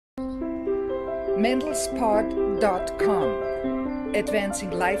mendelspod.com, advancing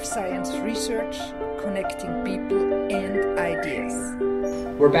life science research, connecting people and ideas.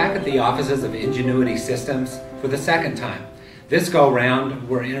 We're back at the offices of Ingenuity Systems for the second time. This go-round,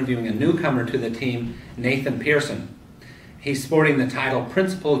 we're interviewing a newcomer to the team, Nathan Pearson. He's sporting the title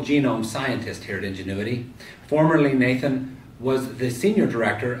Principal Genome Scientist here at Ingenuity. Formerly, Nathan was the Senior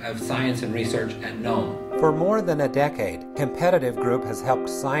Director of Science and Research at Knome. For more than a decade, Competitive Group has helped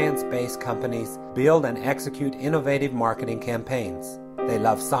science-based companies build and execute innovative marketing campaigns. They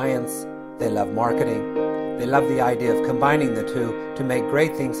love science, they love marketing, they love the idea of combining the two to make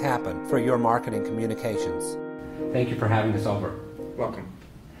great things happen for your marketing communications. Thank you for having us over. Welcome.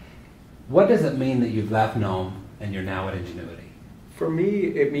 What does it mean that you've left Knome and you're now at Ingenuity? For me,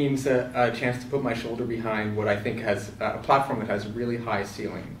 it means a chance to put my shoulder behind what I think has a platform that has a really high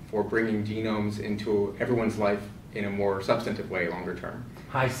ceiling for bringing genomes into everyone's life in a more substantive way longer term.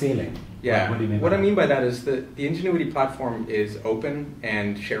 High ceiling? Yeah. What do you mean by what that? I mean by that is that the Ingenuity platform is open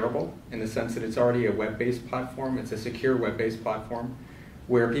and shareable in the sense that it's already a web-based platform. It's a secure web-based platform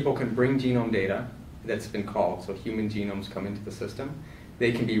where people can bring genome data that's been called, so human genomes come into the system.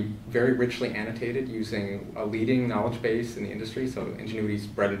 They can be very richly annotated using a leading knowledge base in the industry. So Ingenuity's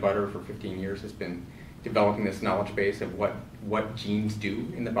bread and butter for 15 years has been developing this knowledge base of what genes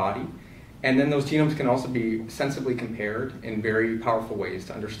do in the body. And then those genomes can also be sensibly compared in very powerful ways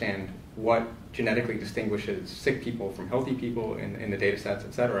to understand what genetically distinguishes sick people from healthy people in the data sets,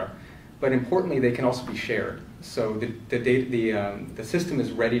 et cetera. But importantly, they can also be shared. So the system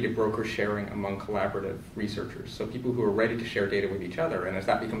is ready to broker sharing among collaborative researchers. So people who are ready to share data with each other, and as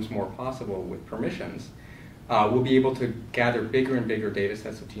that becomes more possible with permissions, we'll be able to gather bigger and bigger data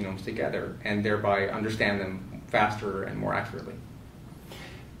sets of genomes together and thereby understand them faster and more accurately.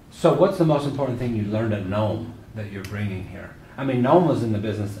 So what's the most important thing you learned at Knome that you're bringing here? I mean, Knome was in the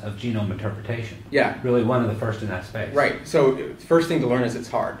business of genome interpretation. Yeah. Really one of the first in that space. Right. So first thing to learn is it's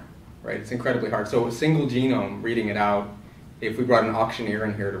hard. Right, it's incredibly hard. So a single genome, reading it out, if we brought an auctioneer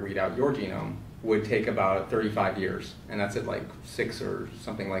in here to read out your genome, would take about 35 years. And that's at like 6 or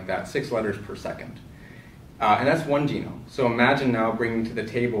something like that, 6 letters per second. And that's one genome. So imagine now bringing to the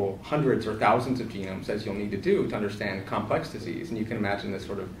table hundreds or thousands of genomes, as you'll need to do to understand complex disease. And you can imagine this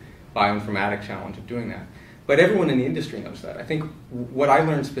sort of bioinformatic challenge of doing that. But everyone in the industry knows that. I think what I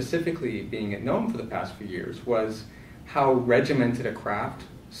learned specifically being at Knome for the past few years was how regimented a craft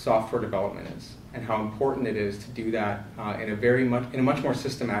software development is, and how important it is to do that in a much more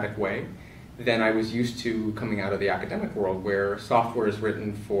systematic way than I was used to coming out of the academic world, where software is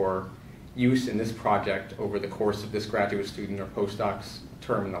written for use in this project over the course of this graduate student or postdoc's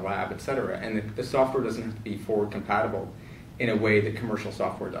term in the lab, et cetera. And the software doesn't have to be forward compatible in a way that commercial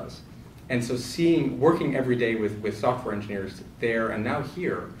software does. And so working every day with software engineers there and now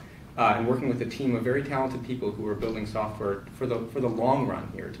here, and working with a team of very talented people who are building software for the long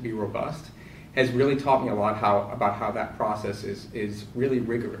run here to be robust, has really taught me a lot about how that process is really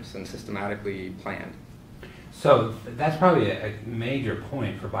rigorous and systematically planned. So that's probably a major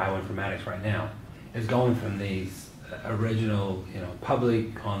point for bioinformatics right now, is going from these original,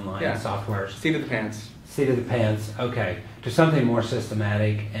 public online softwares, seat of the pants, okay, to something more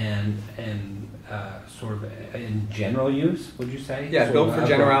systematic and sort of in general use, would you say? Yeah, built for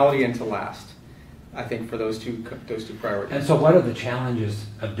generality and to last, I think, for those two priorities. And so what are the challenges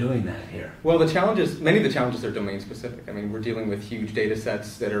of doing that here? Well, many of the challenges are domain specific. I mean, we're dealing with huge data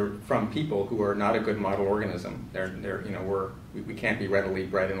sets that are from people who are not a good model organism. We can't be readily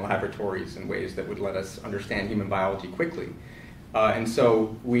bred in laboratories in ways that would let us understand human biology quickly. And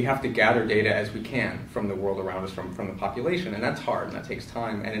so we have to gather data as we can from the world around us, from the population, and that's hard, and that takes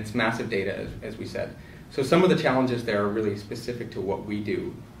time, and it's massive data, as we said. So some of the challenges there are really specific to what we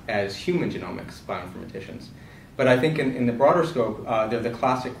do as human genomics bioinformaticians. But I think in the broader scope, they're the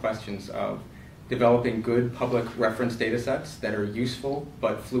classic questions of developing good public reference data sets that are useful,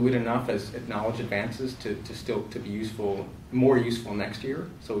 but fluid enough as knowledge advances to be more useful next year,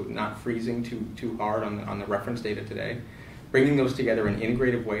 so not freezing too hard on the reference data today. Bringing those together in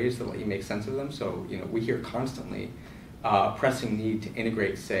integrative ways that let you make sense of them. So we hear constantly pressing need to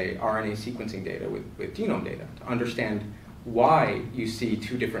integrate, say, RNA sequencing data with genome data to understand why you see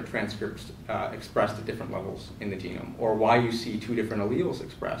 2 different transcripts expressed at different levels in the genome, or why you see 2 different alleles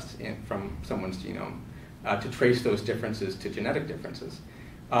expressed from someone's genome, to trace those differences to genetic differences.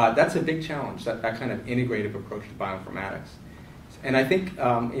 That's a big challenge, that kind of integrative approach to bioinformatics. And I think,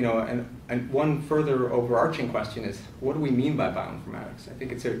 and one further overarching question is, what do we mean by bioinformatics? I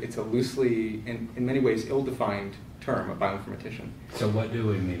think it's a loosely, in many ways, ill-defined term, a bioinformatician. So what do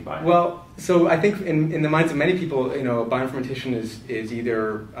we mean by it? Well, so I think in the minds of many people, a bioinformatician is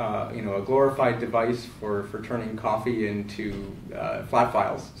either a glorified device for turning coffee into flat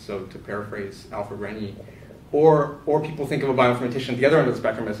files, so to paraphrase Alfred Rennie, or people think of a bioinformatician at the other end of the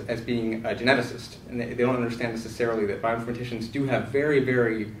spectrum as being a geneticist, and they don't understand necessarily that bioinformaticians do have very,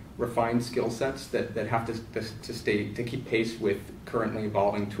 very refined skill sets that have to keep pace with currently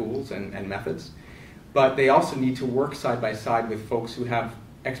evolving tools and methods. But they also need to work side by side with folks who have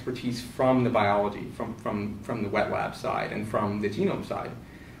expertise from the biology, from the wet lab side and from the genome side.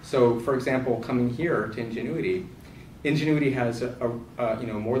 So, for example, coming here to Ingenuity, Ingenuity has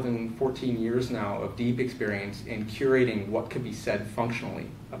more than 14 years now of deep experience in curating what could be said functionally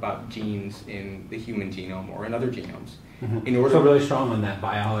about genes in the human genome or in other genomes. Mm-hmm. In order so really strong on that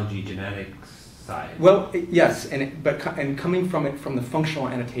biology genetics side. Well, yes, and coming from it from the functional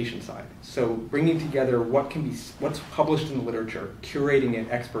annotation side. So bringing together what's published in the literature, curating it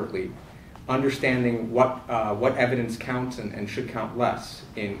expertly, understanding what evidence counts and should count less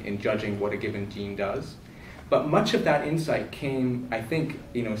in judging what a given gene does. But much of that insight came, I think,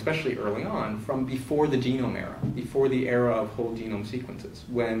 especially early on, from before the genome era, before the era of whole genome sequences,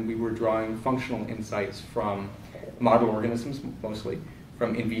 when we were drawing functional insights from model organisms, mostly,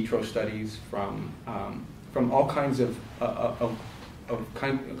 from in vitro studies, from all kinds of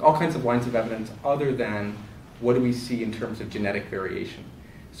lines of evidence other than what do we see in terms of genetic variation.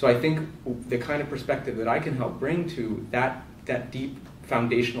 So I think the kind of perspective that I can help bring to that deep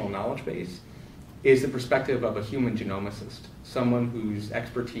foundational knowledge base is the perspective of a human genomicist, someone whose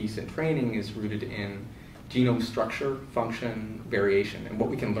expertise and training is rooted in genome structure, function, variation, and what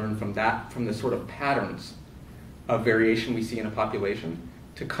we can learn from that, from the sort of patterns of variation we see in a population,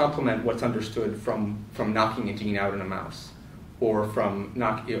 to complement what's understood from knocking a gene out in a mouse, or from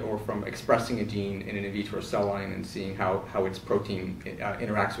expressing a gene in an in vitro cell line and seeing how its protein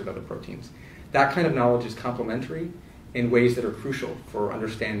interacts with other proteins. That kind of knowledge is complementary in ways that are crucial for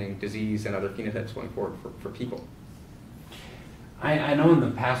understanding disease and other phenotypes going forward for people. I know in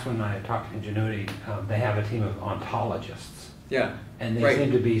the past when I talked to Ingenuity, they have a team of ontologists. Yeah. And they right.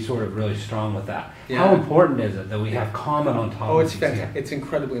 seem to be sort of really strong with that. Yeah. How important is it that we have common ontologies? Oh, it's fantastic. It's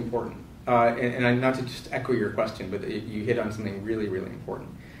incredibly important. And not to just echo your question, but you hit on something really, really important.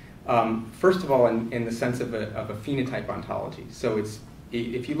 First of all, in the sense of a phenotype ontology. So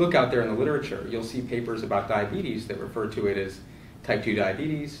if you look out there in the literature, you'll see papers about diabetes that refer to it as type 2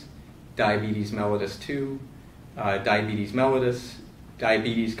 diabetes, diabetes mellitus 2, diabetes mellitus,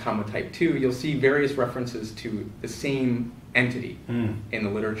 diabetes comma type 2. You'll see various references to the same entity in the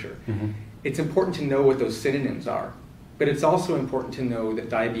literature. Mm-hmm. It's important to know what those synonyms are, but it's also important to know that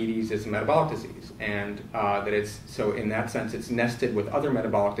diabetes is a metabolic disease, and so in that sense it's nested with other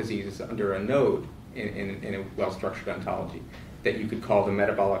metabolic diseases under a node in a well-structured ontology that you could call the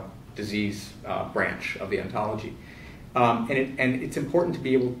metabolic disease branch of the ontology. And it's important to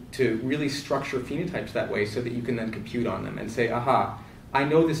be able to really structure phenotypes that way so that you can then compute on them and say, aha, I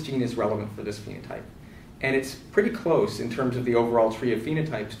know this gene is relevant for this phenotype. And it's pretty close in terms of the overall tree of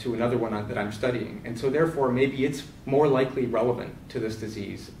phenotypes to another one that I'm studying. And so therefore, maybe it's more likely relevant to this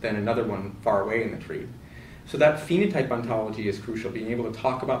disease than another one far away in the tree. So that phenotype ontology is crucial, being able to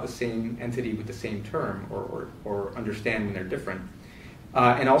talk about the same entity with the same term or understand when they're different.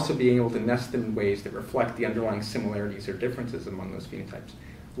 And also being able to nest them in ways that reflect the underlying similarities or differences among those phenotypes.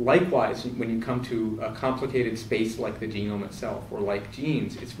 Likewise, when you come to a complicated space like the genome itself, or like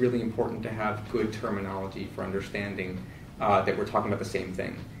genes, it's really important to have good terminology for understanding that we're talking about the same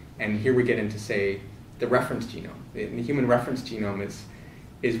thing. And here we get into, say, the reference genome. The human reference genome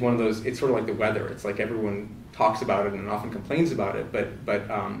is one of those, it's sort of like the weather. It's like everyone talks about it and often complains about it, but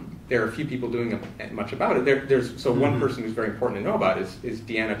there are a few people doing much about it. So one person who's very important to know about is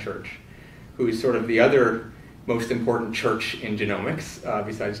Deanna Church, who is sort of the other most important church in genomics,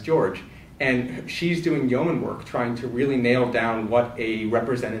 besides George. And she's doing yeoman work trying to really nail down what a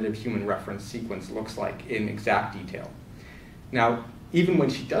representative human reference sequence looks like in exact detail. Now, even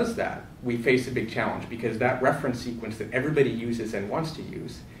when she does that, we face a big challenge because that reference sequence that everybody uses and wants to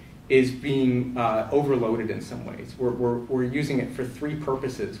use is being overloaded in some ways. We're using it for 3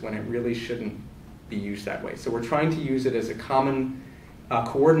 purposes when it really shouldn't be used that way. So we're trying to use it as a common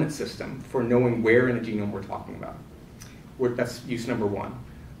coordinate system for knowing where in a genome we're talking about. That's use number 1.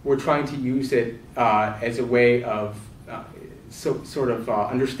 We're trying to use it as a way of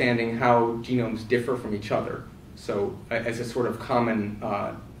understanding how genomes differ from each other. So as a sort of common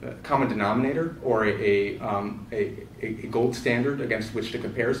denominator or a gold standard against which to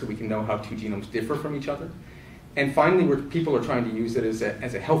compare so we can know how 2 genomes differ from each other. And finally, people are trying to use it as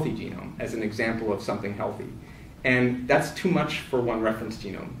a healthy genome, as an example of something healthy. And that's too much for one reference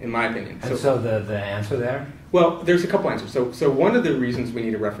genome, in my opinion. And so the answer there? Well, there's a couple answers. So one of the reasons we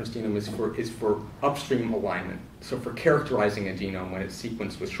need a reference genome is for upstream alignment, so for characterizing a genome when it's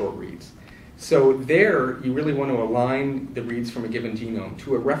sequenced with short reads. So there, you really want to align the reads from a given genome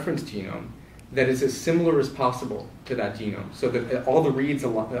to a reference genome that is as similar as possible to that genome, so that all the reads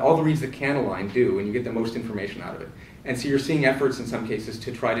that can align do, and you get the most information out of it. And so you're seeing efforts in some cases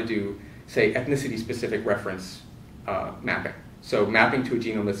to try to do, say, ethnicity-specific reference mapping. So mapping to a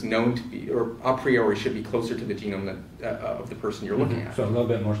genome that's known to be, or a priori should be closer to the genome that, of the person you're looking at. So a little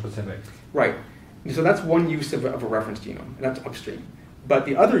bit more specific. Right. So that's one use of a reference genome, and that's upstream. But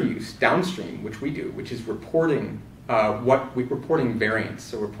the other use, downstream, which we do, which is reporting reporting variants,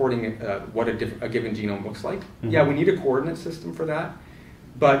 so reporting what a given genome looks like. Mm-hmm. Yeah, we need a coordinate system for that.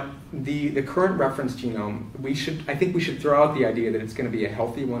 But the current reference genome, I think we should throw out the idea that it's going to be a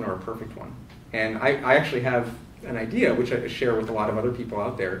healthy one or a perfect one. And I actually have an idea, which I share with a lot of other people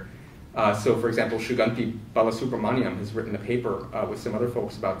out there. So for example, Shuganti Balasubramaniam has written a paper with some other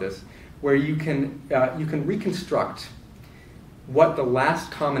folks about this, where you can reconstruct what the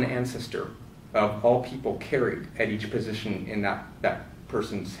last common ancestor of all people carried at each position in that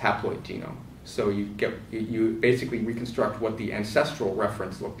person's haploid genome. So you basically reconstruct what the ancestral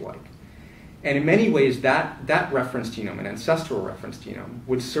reference looked like. And in many ways, that reference genome, an ancestral reference genome,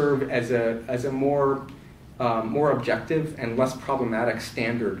 would serve as a more objective and less problematic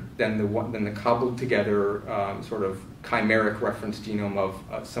standard than the cobbled together sort of chimeric reference genome of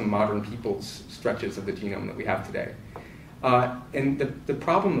some modern people's stretches of the genome that we have today. And the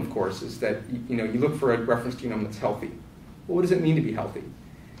problem, of course, is that you look for a reference genome that's healthy. Well, what does it mean to be healthy?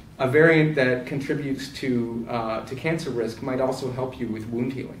 A variant that contributes to cancer risk might also help you with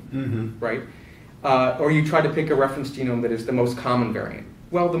wound healing, mm-hmm. right? Or you try to pick a reference genome that is the most common variant.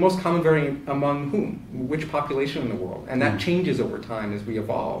 Well, the most common variant among whom? Which population in the world? And that changes over time as we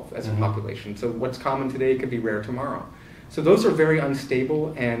evolve as a population. So what's common today could be rare tomorrow. So those are very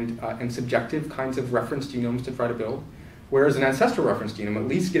unstable and subjective kinds of reference genomes to try to build. Whereas an ancestral reference genome at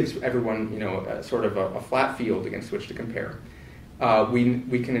least gives everyone, sort of a flat field against which to compare.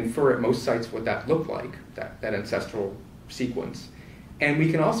 We can infer at most sites what that looked like, that ancestral sequence. And we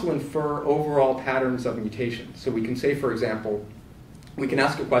can also infer overall patterns of mutation. So we can say, for example, we can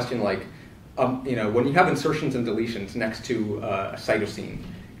ask a question like, when you have insertions and deletions next to a cytosine,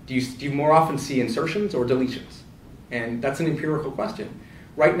 do you more often see insertions or deletions? And that's an empirical question.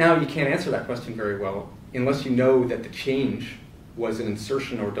 Right now, you can't answer that question very well unless you know that the change was an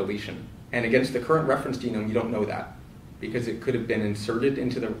insertion or deletion. And against the current reference genome, you don't know that, because it could have been inserted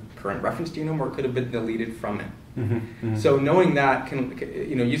into the current reference genome or it could have been deleted from it. Mm-hmm, mm-hmm. So knowing that,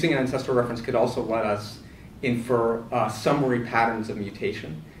 using an ancestral reference could also let us infer summary patterns of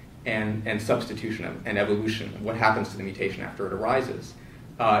mutation and substitution and evolution, what happens to the mutation after it arises,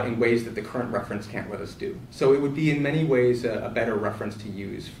 in ways that the current reference can't let us do. So it would be in many ways a better reference to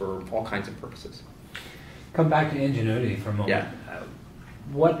use for all kinds of purposes. Come back to Ingenuity for a moment. Yeah.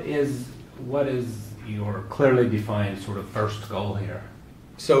 What is your clearly defined sort of first goal here?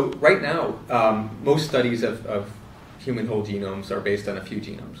 So right now, most studies of human whole genomes are based on a few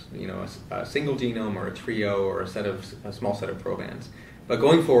genomes. A single genome or a trio or a small set of probands. But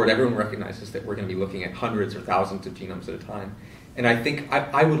going forward, everyone recognizes that we're going to be looking at hundreds or thousands of genomes at a time. And I think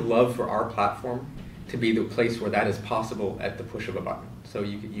I would love for our platform to be the place where that is possible at the push of a button. So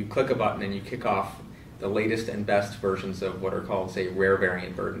you click a button and you kick off the latest and best versions of what are called, say, rare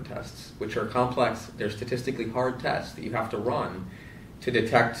variant burden tests, which are complex. They're statistically hard tests that you have to run to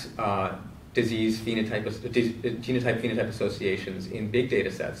detect genotype-phenotype associations in big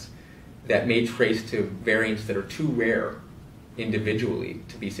data sets that may trace to variants that are too rare individually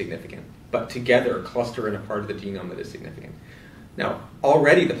to be significant, but together cluster in a part of the genome that is significant. Now,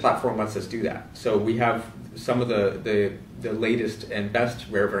 already the platform lets us do that. So we have some of the latest and best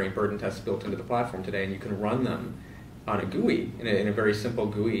rare variant burden tests built into the platform today, and you can run them on a GUI, in a very simple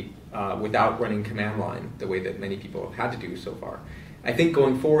GUI, without running command line the way that many people have had to do so far. I think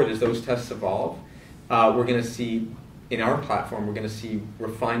going forward, as those tests evolve, we're going to see, in our platform, we're going to see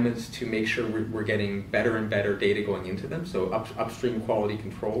refinements to make sure we're getting better and better data going into them, so upstream quality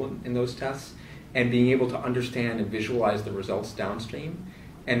control in those tests, and being able to understand and visualize the results downstream,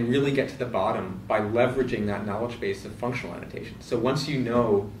 and really get to the bottom by leveraging that knowledge base of functional annotation. So once you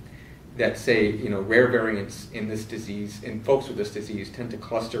know that, say, rare variants in this disease, in folks with this disease, tend to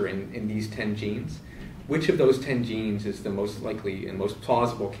cluster in these 10 genes, which of those 10 genes is the most likely and most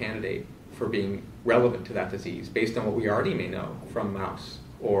plausible candidate for being relevant to that disease, based on what we already may know from mouse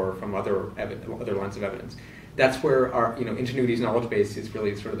or from other lines of evidence. that's where our, Ingenuity's knowledge base is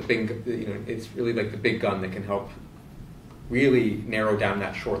really sort of the big, it's really like the big gun that can help really narrow down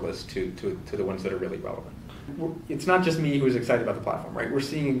that short list to the ones that are really relevant. It's not just me who's excited about the platform, right? We're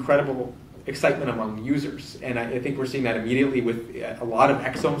seeing incredible excitement among users, and I think we're seeing that immediately with a lot of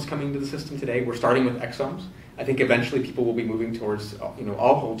exomes coming to the system today. We're starting with exomes. I think eventually people will be moving towards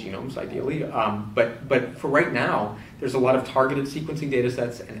all whole genomes, ideally. But for right now, there's a lot of targeted sequencing data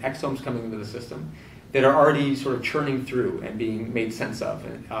sets and exomes coming into the system that are already sort of churning through and being made sense of.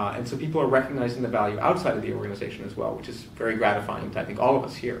 And so people are recognizing the value outside of the organization as well, which is very gratifying to, I think, all of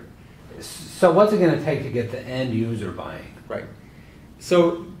us here. So what's it going to take to get the end user buying? Right.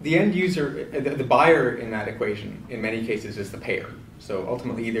 So the end user, the buyer in that equation, in many cases, is the payer. So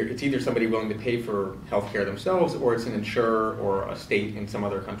ultimately, it's either somebody willing to pay for healthcare themselves, or it's an insurer or a state in some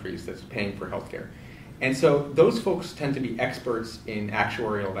other countries that's paying for healthcare. And so those folks tend to be experts in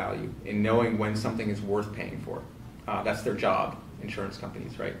actuarial value, in knowing when something is worth paying for. That's their job, insurance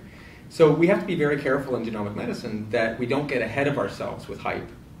companies, right? So we have to be very careful in genomic medicine that we don't get ahead of ourselves with hype.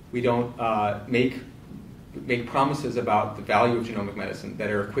 We don't make promises about the value of genomic medicine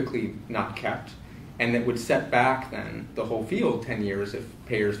that are quickly not kept, and that would set back then the whole field 10 years if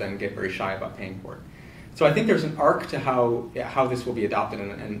payers then get very shy about paying for it. So I think there's an arc to how this will be adopted,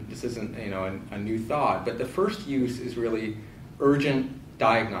 and this isn't a new thought, but the first use is really urgent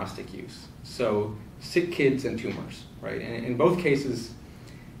diagnostic use. So sick kids and tumors, right? And in both cases,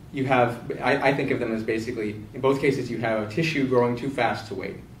 you have, I think of them as basically, in both cases you have a tissue growing too fast to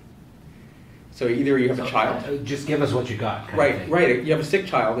wait. So either you have a child. Just give us what you got. Right. You have a sick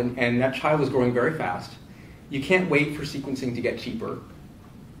child, and that child is growing very fast. You can't wait for sequencing to get cheaper.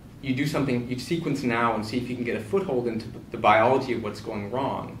 You do something, you sequence now and see if you can get a foothold into the biology of what's going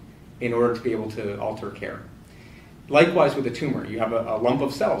wrong in order to be able to alter care. Likewise with a tumor, you have a lump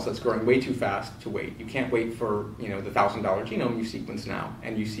of cells that's growing way too fast to wait. You can't wait for the $1,000 genome. You sequence now,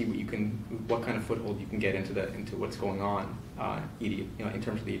 and you see what kind of foothold you can get into what's going on in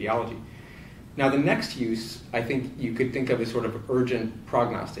terms of the etiology. Now the next use, I think you could think of as sort of urgent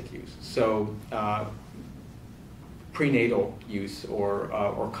prognostic use. So prenatal use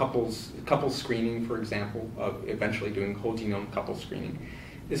or couples screening, for example, of eventually doing whole genome couple screening.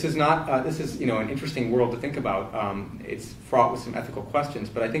 This is not. This is an interesting world to think about. It's fraught with some ethical questions,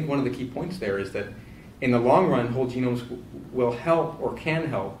 but I think one of the key points there is that in the long run, whole genomes will help or can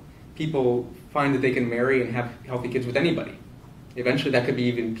help people find that they can marry and have healthy kids with anybody. Eventually, that could be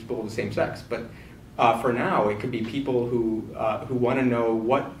even people of the same sex. But for now, it could be people who want to know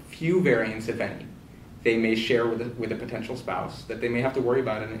what few variants, if any, they may share with a potential spouse that they may have to worry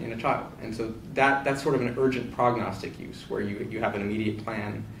about in a child. And so that's sort of an urgent prognostic use where you have an immediate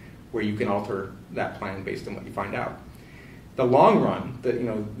plan where you can alter that plan based on what you find out. The long run,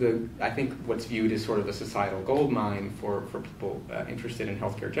 I think what's viewed as sort of a societal gold mine for people interested in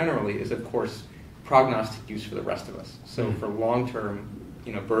healthcare generally is, of course, prognostic use for the rest of us. So for long-term,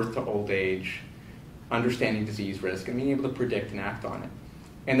 birth to old age, understanding disease risk, and being able to predict and act on it.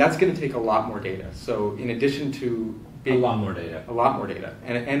 And that's going to take a lot more data. So in addition to a lot more data,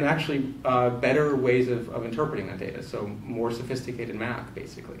 and actually better ways of interpreting that data. So more sophisticated math,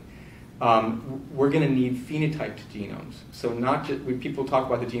 basically. We're going to need phenotyped genomes. So not just people talk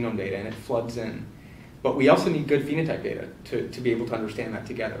about the genome data and it floods in, but we also need good phenotype data to be able to understand that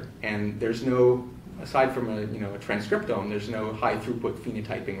together. And there's no, aside from a transcriptome, there's no high throughput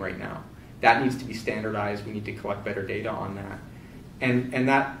phenotyping right now. That needs to be standardized. We need to collect better data on that. And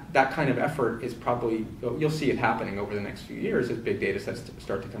that kind of effort is probably, you'll see it happening over the next few years as big data sets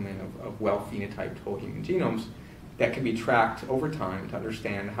start to come in of well-phenotyped whole human genomes that can be tracked over time to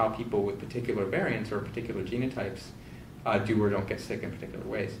understand how people with particular variants or particular genotypes do or don't get sick in particular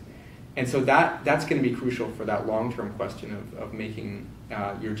ways. And so that's going to be crucial for that long-term question of making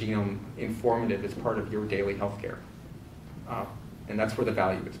your genome informative as part of your daily healthcare. And that's where the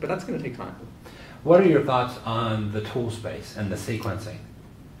value is. But that's going to take time. What are your thoughts on the tool space and the sequencing?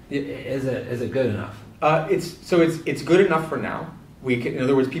 Is it good enough? It's good enough for now. In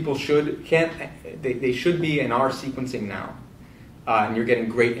other words, people should be and are sequencing now, and you're getting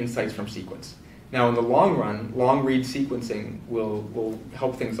great insights from sequence. Now, in the long run, long-read sequencing will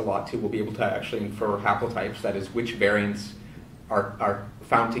help things a lot too. We'll be able to actually infer haplotypes, that is, which variants are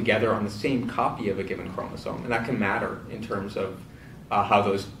found together on the same copy of a given chromosome, and that can matter in terms of how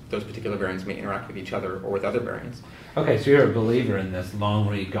those particular variants may interact with each other or with other variants. Okay, so you're a believer in this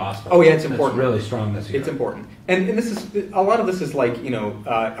long-read gospel. Oh yeah, it's important. It's really strong this year. It's important, and this is a lot of this is like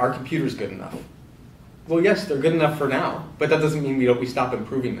our computer's good enough. Well, yes, they're good enough for now, but that doesn't mean we stop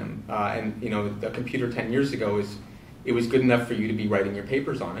improving them. And the computer 10 years ago it was good enough for you to be writing your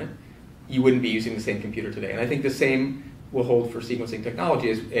papers on it. you wouldn't be using the same computer today. And I think the same will hold for sequencing technology.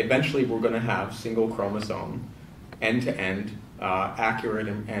 Is eventually we're going to have single chromosome, end-to-end, accurate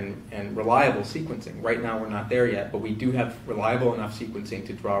and reliable sequencing. Right now we're not there yet, but we do have reliable enough sequencing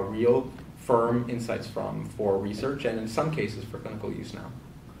to draw real, firm insights from for research and in some cases for clinical use now.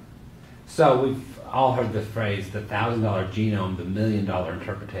 So we've all heard the phrase, the $1,000 genome, the $1 million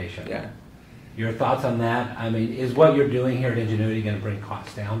interpretation. Yeah. Your thoughts on that? I mean, is what you're doing here at Ingenuity going to bring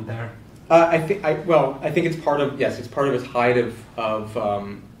costs down there? I think it's part of, yes, it's part of its height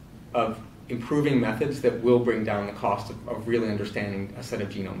of improving methods that will bring down the cost of really understanding a set of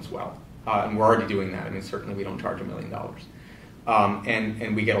genomes well. And we're already doing that. I mean, certainly we don't charge $1 million.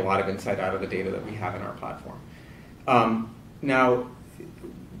 And we get a lot of insight out of the data that we have in our platform. Now,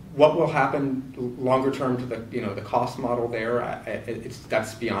 what will happen longer term to the cost model there?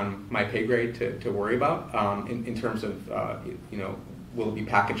 That's beyond my pay grade to worry about in terms of will it be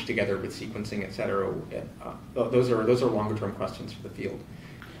packaged together with sequencing, et cetera? Those are longer term questions for the field.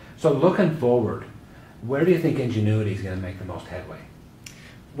 So looking forward, where do you think Ingenuity is going to make the most headway?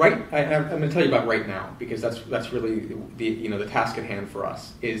 Right, I'm going to tell you about right now because that's really the task at hand for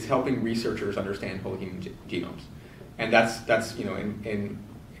us is helping researchers understand whole human genomes, and that's in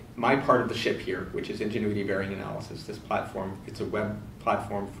my part of the ship here, which is Ingenuity Variant Analysis. This platform, it's a web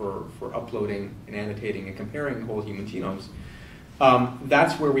platform for uploading and annotating and comparing whole human genomes.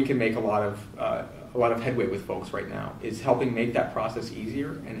 That's where we can make a lot of headway with folks right now, is helping make that process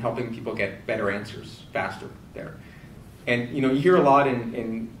easier and helping people get better answers faster there. And you hear a lot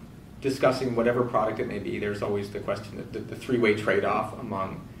in discussing whatever product it may be, there's always the question, the three-way trade-off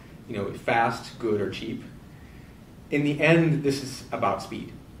among fast, good, or cheap. In the end, this is about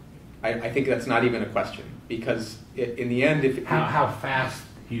speed. I think that's not even a question, because in the end, how fast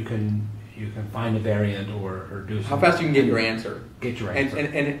you can find a variant or do something. How fast you can get your answer. Get your answer.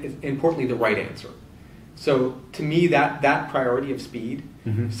 And importantly, the right answer. So to me, that priority of speed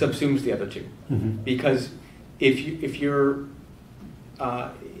subsumes the other two. Because if you're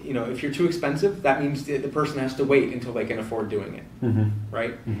too expensive, that means the person has to wait until they can afford doing it,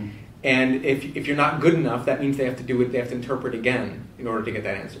 right? And if you're not good enough, that means they have to do it. They have to interpret again in order to get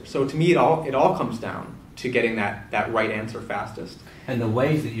that answer. So to me, it all comes down to getting that right answer fastest. And the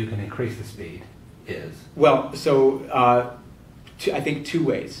ways that you can increase the speed is? Well, so I think two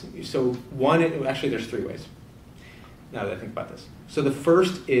ways. So one, actually there's three ways, now that I think about this. So the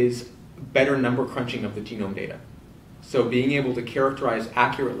first is better number crunching of the genome data. So being able to characterize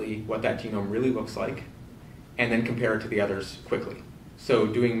accurately what that genome really looks like and then compare it to the others quickly. So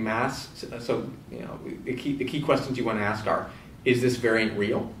doing mass, so the key questions you want to ask are, is this variant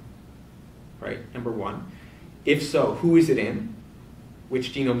real? Right, number one. If so, who is it in?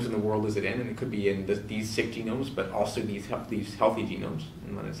 Which genomes in the world is it in? And it could be in these sick genomes, but also these healthy genomes,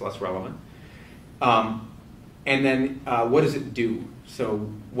 and then it's less relevant. And then what does it do? So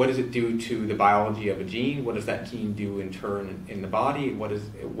what does it do to the biology of a gene? What does that gene do in turn in the body? What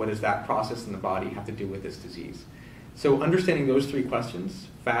does that process in the body have to do with this disease? So understanding those three questions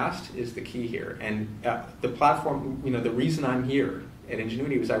fast is the key here. And the platform, the reason I'm here at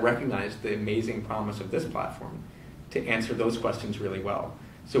Ingenuity was I recognized the amazing promise of this platform to answer those questions really well.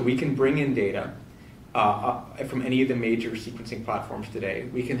 So we can bring in data from any of the major sequencing platforms today.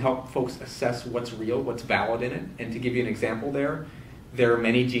 We can help folks assess what's real, what's valid in it. And to give you an example there are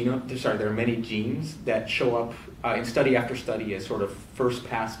many genes that show up in study after study as sort of first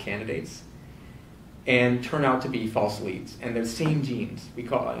pass candidates and turn out to be false leads. And they're the same genes.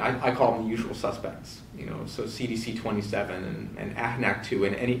 I call them the usual suspects. So CDC27 and AHNAC2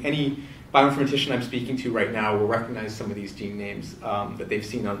 and any bioinformatician I'm speaking to right now will recognize some of these gene names that they've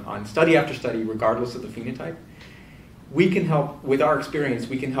seen on study after study, regardless of the phenotype. We can help, with our experience,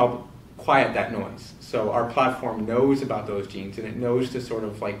 we can help quiet that noise. So our platform knows about those genes, and it knows to sort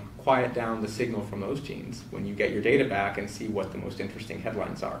of like quiet down the signal from those genes when you get your data back and see what the most interesting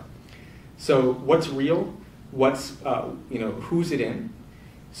headlines are. So what's real? What's who's it in?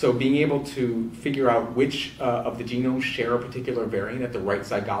 So being able to figure out which of the genomes share a particular variant at the right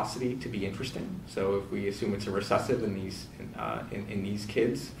zygosity to be interesting. So if we assume it's a recessive in these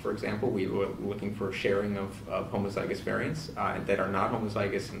kids, for example, we were looking for sharing of homozygous variants that are not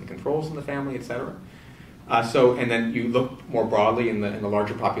homozygous in the controls in the family, et cetera. And then you look more broadly in the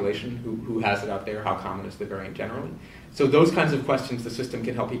larger population, who has it out there, how common is the variant generally. So those kinds of questions the system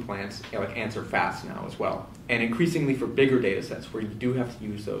can help people answer fast now as well. And increasingly for bigger data sets where you do have to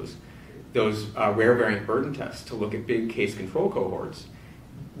use those rare variant burden tests to look at big case control cohorts,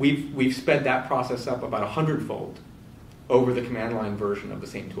 we've sped that process up about 100-fold over the command line version of the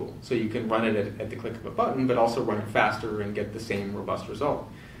same tool. So you can run it at the click of a button, but also run it faster and get the same robust result.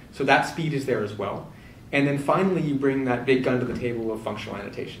 So that speed is there as well. And then finally, you bring that big gun to the table of functional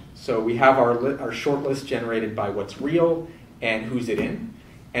annotation. So we have our short list generated by what's real and who's it in.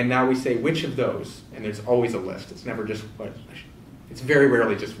 And now we say which of those, and there's always a list. It's never just one. It's very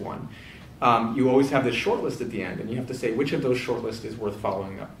rarely just one. You always have this short list at the end, and you have to say which of those short lists is worth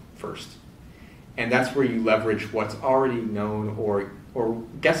following up first. And that's where you leverage what's already known or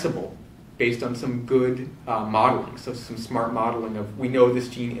guessable based on some good modeling. So some smart modeling of, we know this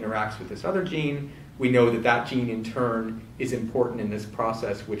gene interacts with this other gene. We know that that gene in turn is important in this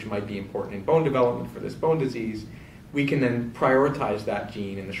process, which might be important in bone development for this bone disease. We can then prioritize that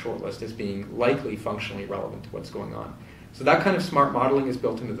gene in the short list as being likely functionally relevant to what's going on. So that kind of smart modeling is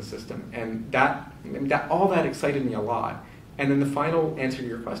built into the system. And all that excited me a lot. And then the final answer to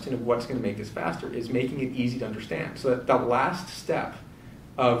your question of what's going to make this faster is making it easy to understand. So that the last step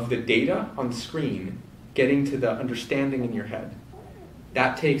of the data on the screen getting to the understanding in your head,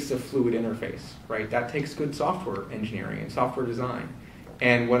 that takes a fluid interface, right? That takes good software engineering and software design.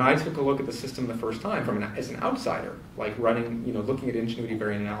 And when I took a look at the system the first time as an outsider, like running, looking at ingenuity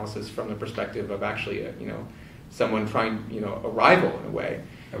variant analysis from the perspective of actually, someone trying, a rival in a way.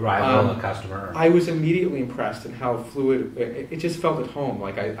 A rival, a customer. I was immediately impressed in how fluid, it just felt at home.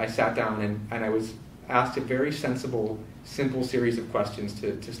 Like I sat down and I was asked a very sensible, simple series of questions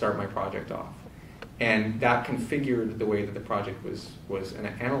to start my project off. And that configured the way that the project was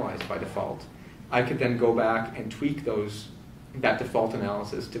analyzed by default. I could then go back and tweak that default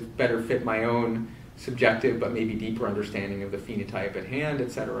analysis to better fit my own subjective but maybe deeper understanding of the phenotype at hand,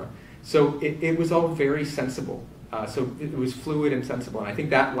 et cetera. So it was all very sensible. So it was fluid and sensible. And I think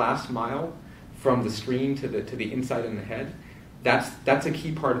that last mile from the screen to the insight in the head, that's a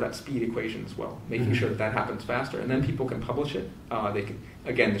key part of that speed equation as well, making sure that happens faster. And then people can publish it. They can,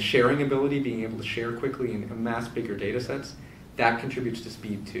 again, the sharing ability, being able to share quickly and amass bigger data sets, that contributes to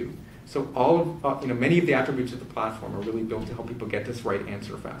speed too. So all of, many of the attributes of the platform are really built to help people get this right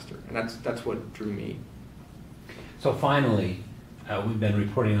answer faster. And that's what drew me. So finally, we've been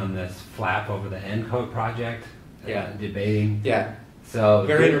reporting on this flap over the ENCODE project, debating. Yeah. So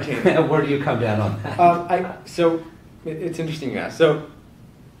very entertaining. Where do you come down on that? So it's interesting you ask. So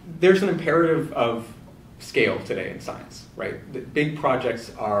there's an imperative of scale today in science, right? The big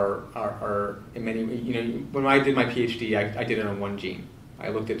projects are in many, when I did my PhD, I did it on one gene. I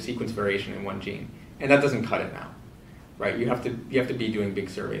looked at sequence variation in one gene, and that doesn't cut it now, right? You have to be doing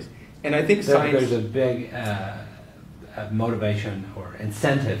big surveys, and I think there's a big motivation or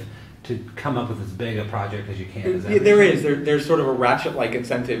incentive to come up with as big a project as you can. There's sort of a ratchet-like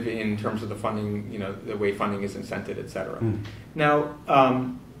incentive in terms of the funding, the way funding is incented, et cetera.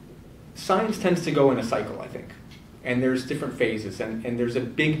 Now, science tends to go in a cycle, I think. And there's different phases, and there's a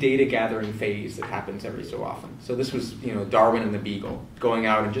big data gathering phase that happens every so often. So this was, Darwin and the Beagle, going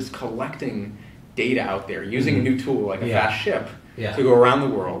out and just collecting data out there, using a new tool like a fast ship to go around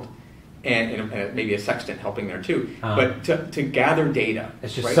the world, and maybe a sextant helping there too. But to gather data.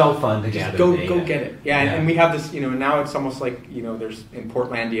 It's just so fun to gather data. Go get it. Yeah, and we have this, now it's almost like, there's in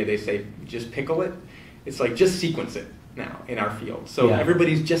Portlandia, they say, just pickle it. It's like, just sequence it now in our field. So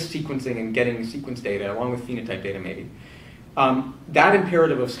everybody's just sequencing and getting sequence data along with phenotype data maybe. That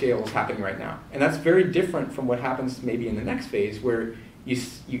imperative of scale is happening right now. And that's very different from what happens maybe in the next phase where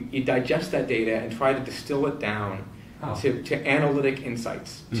you digest that data and try to distill it down to analytic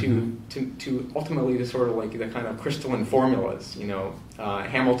insights, to ultimately to sort of like the kind of crystalline formulas,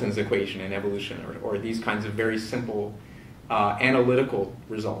 Hamilton's equation in evolution or these kinds of very simple analytical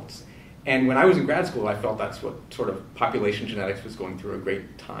results. And when I was in grad school, I felt that's what sort of population genetics was going through a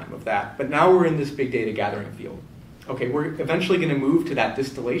great time of that. But now we're in this big data gathering field. Okay, we're eventually going to move to that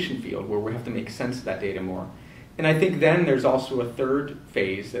distillation field where we have to make sense of that data more. And I think then there's also a third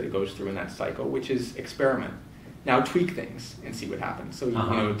phase that it goes through in that cycle, which is experiment. Now tweak things and see what happens. So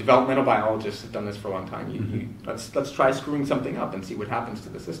developmental biologists have done this for a long time. Let's try screwing something up and see what happens to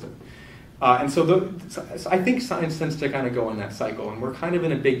the system. And so I think science tends to kind of go in that cycle, and we're kind of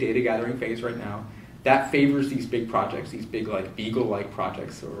in a big data gathering phase right now. That favors these big projects, these big like Beagle-like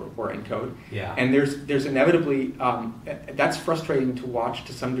projects or ENCODE. Yeah. And there's inevitably that's frustrating to watch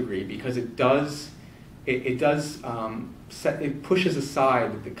to some degree because it pushes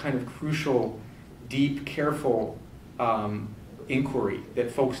aside the kind of crucial, deep, careful inquiry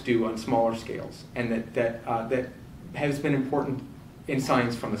that folks do on smaller scales, and that has been important in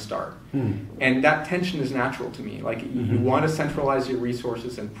science from the start. And that tension is natural to me. Like you want to centralize your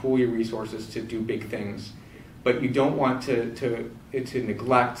resources and pool your resources to do big things, but you don't want to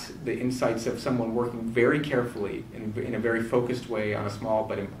neglect the insights of someone working very carefully in a very focused way on a small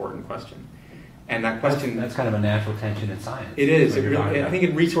but important question. And that question... That's kind of a natural tension in science. It is. I think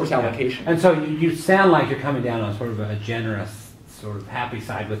in resource allocation. And so you sound like you're coming down on sort of a generous, sort of happy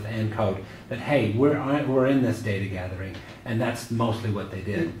side with ENCODE, that, hey, we're in this data gathering, and that's mostly what they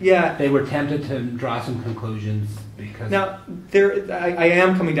did. Yeah. They were tempted to draw some conclusions because... Now, I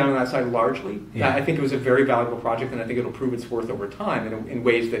am coming down on that side largely. Yeah. I think it was a very valuable project, and I think it'll prove its worth over time in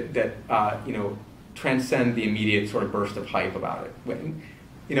ways that you know, transcend the immediate sort of burst of hype about it. When,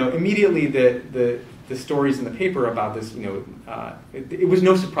 you know, immediately the stories in the paper about this, you know, it was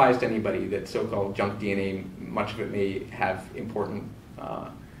no surprise to anybody that so-called junk DNA, much of it may have important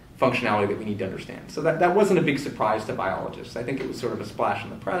functionality that we need to understand. So that wasn't a big surprise to biologists. I think it was sort of a splash in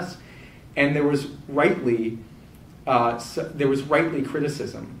the press, and there was rightly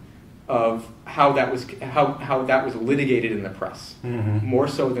criticism of how that was litigated in the press, more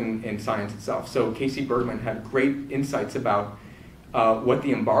so than in science itself. So Casey Bergman had great insights about what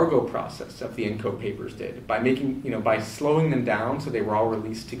the embargo process of the ENCODE papers did by making, you know, by slowing them down so they were all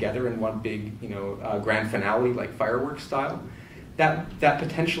released together in one big, you know, grand finale, like fireworks style. That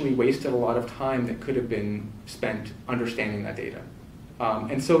potentially wasted a lot of time that could have been spent understanding that data.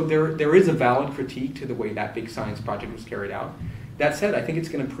 And so there is a valid critique to the way that big science project was carried out. That said, I think it's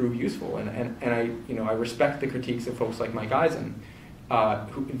going to prove useful, and I respect the critiques of folks like Mike Eisen,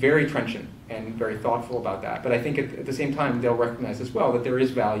 who very trenchant and very thoughtful about that. But I think at the same time they'll recognize as well that there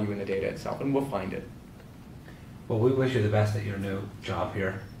is value in the data itself, and we'll find it. Well, we wish you the best at your new job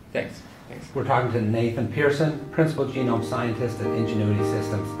here. Thanks. Thanks. We're talking to Nathan Pearson, Principal Genome Scientist at Ingenuity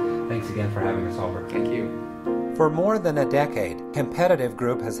Systems. Thanks again for having us over. Thank you. For more than a decade, Competitive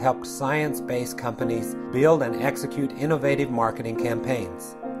Group has helped science-based companies build and execute innovative marketing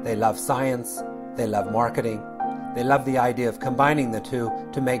campaigns. They love science, they love marketing, they love the idea of combining the two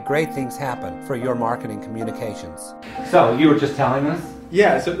to make great things happen for your marketing communications. So, you were just telling us?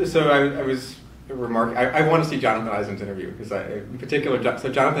 Yeah, so I was remarking, I want to see Jonathan Eisen's interview, because in particular, so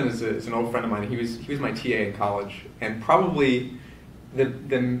Jonathan is an old friend of mine. He was my TA in college, and probably the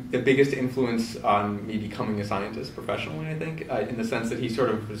biggest influence on me becoming a scientist professionally, I think, in the sense that he sort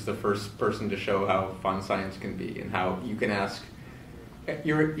of was the first person to show how fun science can be and how you can ask.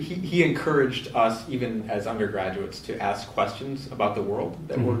 He encouraged us, even as undergraduates, to ask questions about the world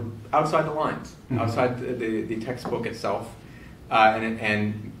that were outside the lines, outside the textbook itself,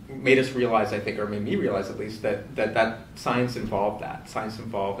 and made us realize, I think, or made me realize at least, that science involved that. Science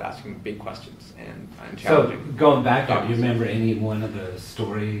involved asking big questions and challenging. So going back, do you remember any one of the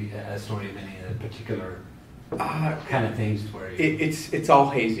story of any of the particular kind of things where you... It's all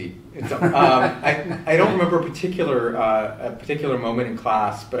hazy. I don't remember a particular moment in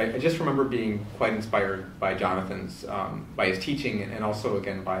class, but I just remember being quite inspired by Jonathan's by his teaching, and also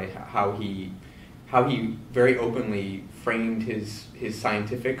again by how he very openly framed his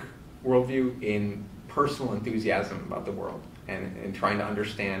scientific worldview in personal enthusiasm about the world and trying to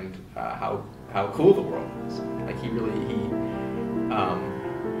understand how cool the world is. Like he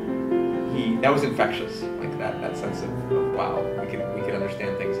that was infectious. Like that sense of wow, we could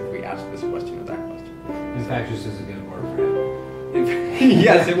understand things if we asked this question or that question. Infectious is a good word for him.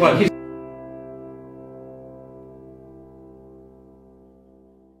 Yes, it was.